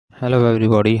Hello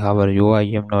everybody, how are you? I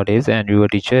am Notice and your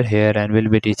teacher here and will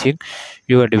be teaching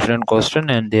you a different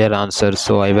question and their answers.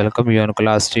 So I welcome you on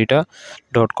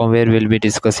classtheta.com where we'll be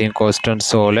discussing questions.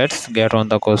 So let's get on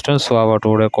the question. So our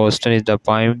today question is the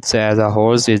poems as a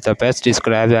whole is the best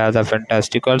described as a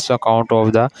fantastical account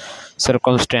of the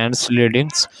circumstance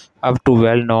leading up to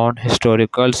well-known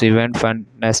historical event.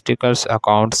 Fantastical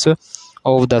accounts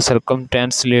of the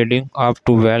circumstance leading up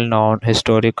to well-known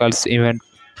historical event.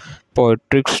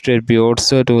 Poetic tributes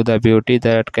to the beauty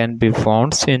that can be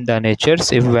found in the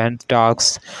natures if one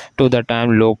talks to the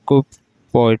time local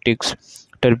poetics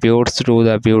tributes to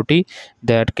the beauty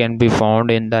that can be found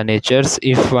in the natures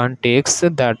if one takes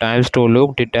the times to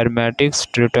look dramatic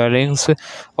retellings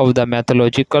of the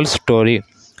mythological story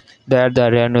that the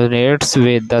resonates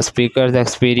with the speaker's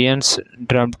experience.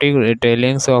 Dramatic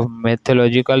retellings of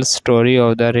mythological story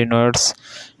of the resonates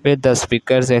with the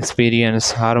speaker's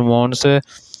experience. Hormones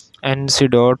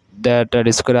anecdote that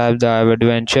describe the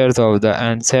adventures of the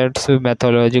ancient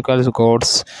mythological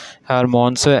gods.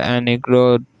 Hormones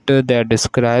anecdote that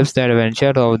describes the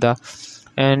adventure of the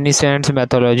ancient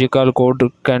mythological god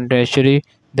contemporary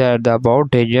that about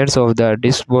dangers of the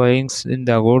disobeying in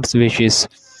the god's wishes.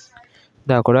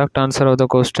 The correct answer of the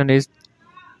question is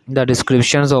the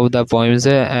descriptions of the poems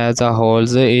as a whole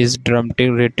is dramatic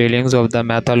retellings of the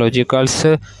mythological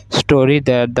story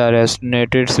that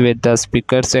resonates with the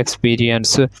speaker's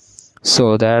experience.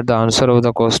 So that the answer of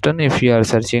the question. If you are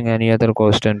searching any other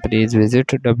question, please visit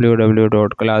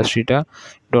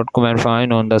www.classtheta.com and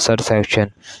find on the search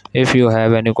section. If you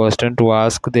have any question to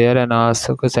ask there and ask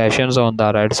sessions on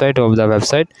the right side of the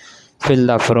website, fill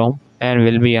the form and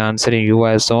will be answering you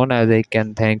as soon as I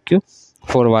can. Thank you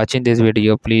for watching this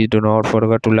video. Please do not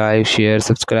forget to like, share,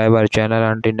 subscribe our channel.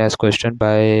 Until next question,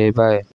 bye bye.